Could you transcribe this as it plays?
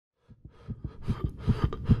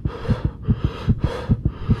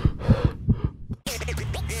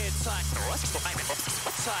Ladies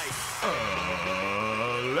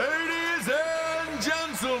and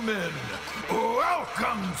gentlemen,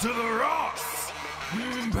 welcome to the Ross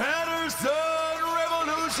Patterson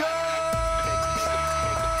Revolution!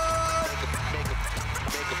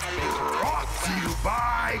 Brought to you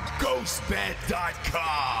by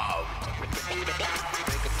GhostBed.com.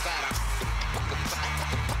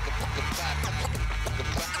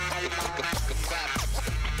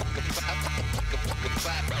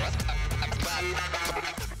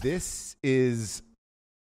 This is,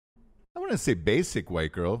 I want to say basic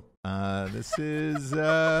white girl. This is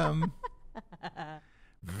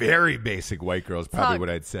very basic white girl is probably what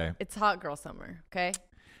I'd say. It's hot girl summer, okay?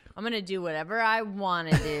 I'm going to do whatever I want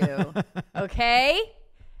to do, okay?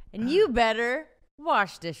 And you better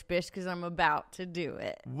wash this bitch because I'm about to do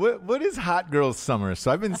it. What is hot girl summer? So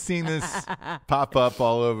I've been seeing this pop up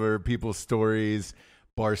all over people's stories.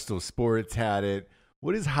 Barstool Sports had it.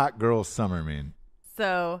 What does hot girl summer mean?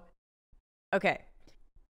 So, okay.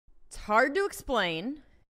 It's hard to explain.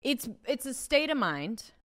 It's a state of mind,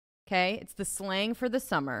 okay? It's the slang for the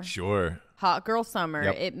summer. Sure. Hot girl summer.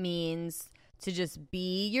 Yep. It means to just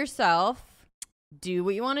be yourself, do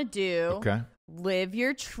what you want to do. Okay. Live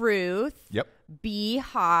your truth. Yep. Be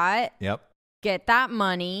hot. Yep. Get that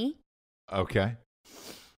money. Okay.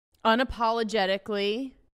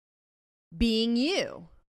 Unapologetically being you.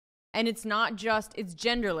 And it's not just, it's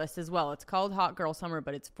genderless as well. It's called hot girl summer,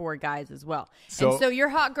 but it's for guys as well. And so your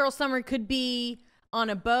hot girl summer could be on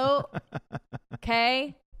a boat,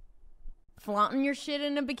 okay? Flaunting your shit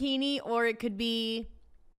in a bikini, or it could be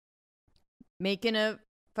making a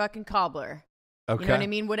fucking cobbler. Okay. You know what I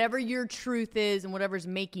mean? Whatever your truth is and whatever's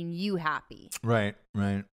making you happy. Right,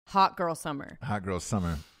 right. Hot girl summer. Hot girl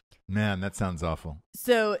summer. Man, that sounds awful.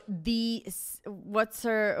 So what's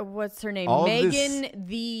her name? Megan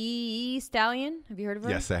the Stallion. Have you heard of her?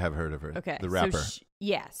 Yes, I have heard of her. Okay. The rapper.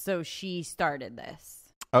 So she started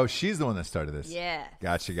this. Oh, she's the one that started this. Yeah.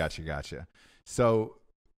 Gotcha. So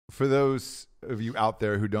for those of you out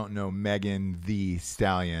there who don't know Megan the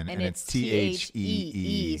Stallion, and it's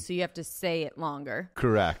Thee, so you have to say it longer.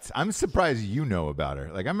 Correct. I'm surprised you know about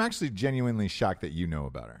her. Like, I'm actually genuinely shocked that you know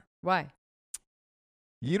about her. Why?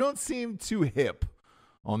 You don't seem too hip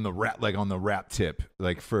on the rap tip,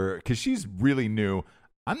 because she's really new.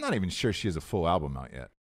 I'm not even sure she has a full album out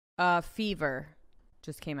yet. Fever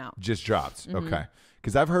just came out. Just dropped. Mm-hmm. Okay.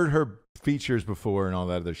 Because I've heard her features before and all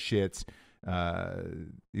that other shit.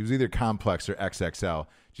 It was either Complex or XXL.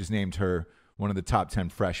 Just named her one of the top 10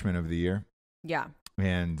 freshmen of the year. Yeah.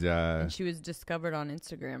 And she was discovered on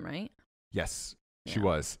Instagram, right? Yes, yeah. She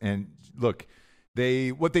was. And look,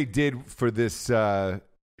 what they did for this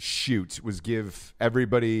shoot was give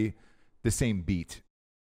everybody the same beat.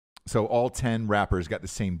 So all 10 rappers got the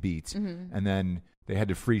same beat. Mm-hmm. And then they had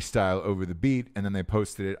to freestyle over the beat. And then they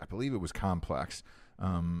posted it. I believe it was Complex. I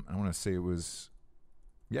want to say it was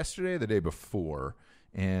yesterday or the day before.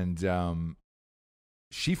 And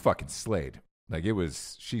she fucking slayed. Like, it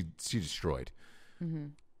was, she destroyed. Mm-hmm.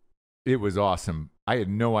 It was awesome. I had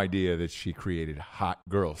no idea that she created Hot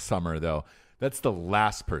Girl Summer, though. That's the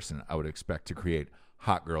last person I would expect to create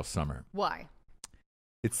Hot Girl Summer. Why?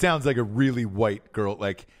 It sounds like a really white girl.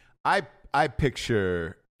 Like, I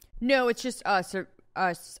picture. No, it's just us.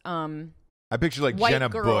 I picture like white Jenna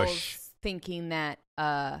girls Bush thinking that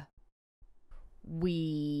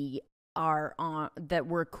we are on, that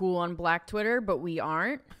we're cool on Black Twitter, but we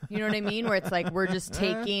aren't. You know what I mean? Where it's like we're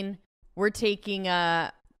taking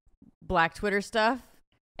Black Twitter stuff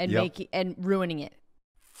and and ruining it.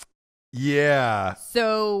 Yeah.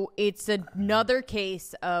 So it's another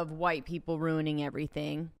case of white people ruining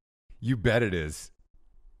everything. You bet it is.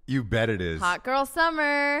 Hot girl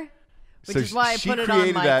summer. Which is why I put it on my She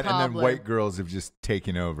created that, cobbler. and then white girls have just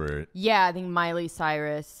taken over it. Yeah, I think Miley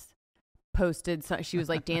Cyrus posted. She was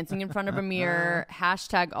like dancing in front of a mirror.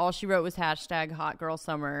 Hashtag. All she wrote was hashtag Hot Girl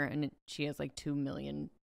Summer, and she has like 2 million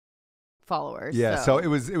followers. Yeah. So it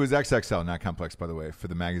was XXL, not Complex, by the way, for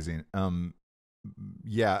the magazine.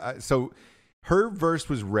 Yeah. So her verse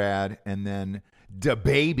was rad, and then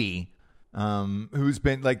DaBaby, who's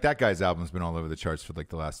been like, that guy's album's been all over the charts for like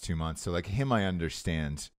the last 2 months. So like him, I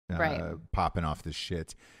understand. Right. Popping off this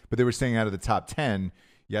shit. But they were saying out of the top 10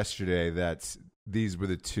 yesterday that these were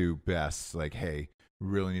the two best. Like, hey, we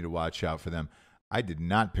really need to watch out for them. I did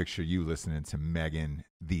not picture you listening to Megan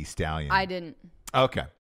the Stallion. I didn't. Okay.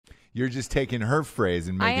 You're just taking her phrase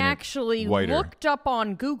and making it whiter. I actually looked up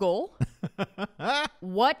on Google,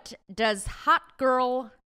 what does hot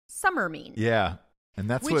girl summer mean? Yeah. And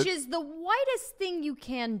that's which is the whitest thing you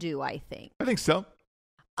can do, I think. I think so.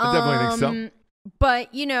 I definitely think so.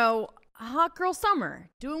 But, you know, a hot girl summer,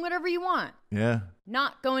 doing whatever you want. Yeah.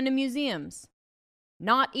 Not going to museums,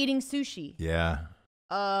 not eating sushi. Yeah.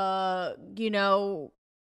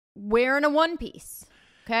 Wearing a one piece.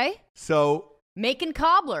 Okay? So making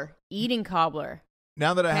cobbler, eating cobbler.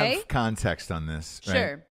 Now that I have context on this, right?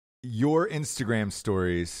 Sure. Your Instagram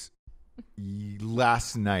stories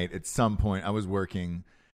last night at some point I was working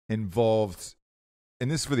involved,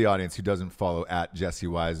 and this is for the audience who doesn't follow at Jesse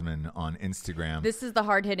Wiseman on Instagram. This is the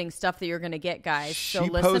hard-hitting stuff that you're going to get, guys. So she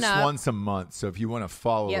listen posts up. once a month, so if you want to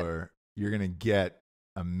follow her, you're going to get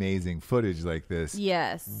amazing footage like this.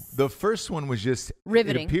 Yes. The first one was just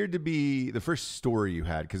riveting. It appeared to be the first story you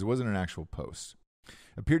had, because it wasn't an actual post. It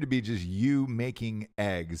appeared to be just you making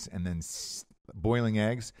eggs and then boiling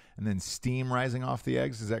eggs and then steam rising off the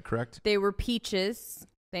eggs. Is that correct? They were peaches.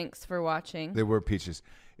 Thanks for watching. They were peaches.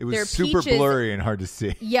 It was They're super peaches. blurry and hard to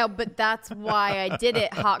see. Yeah, but that's why I did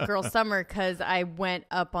it hot girl summer, because I went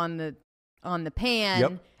up on the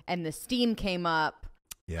pan and the steam came up.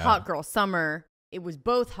 Yeah. Hot girl summer. It was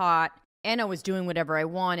both hot and I was doing whatever I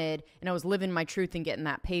wanted and I was living my truth and getting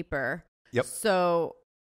that paper. Yep. So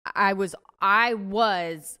I was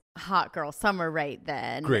hot girl summer right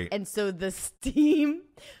then. Great. And so the steam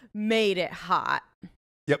made it hot.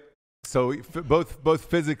 Yep. So both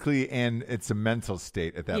physically and it's a mental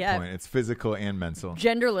state at that point. It's physical and mental.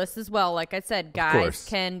 Genderless as well. Like I said, guys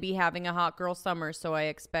can be having a hot girl summer. So I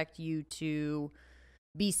expect you to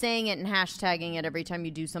be saying it and hashtagging it every time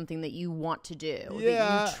you do something that you want to do,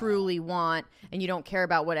 that you truly want, and you don't care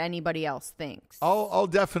about what anybody else thinks. I'll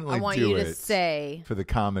definitely do it. I want you to say for the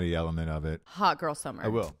comedy element of it. Hot girl summer. I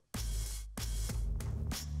will.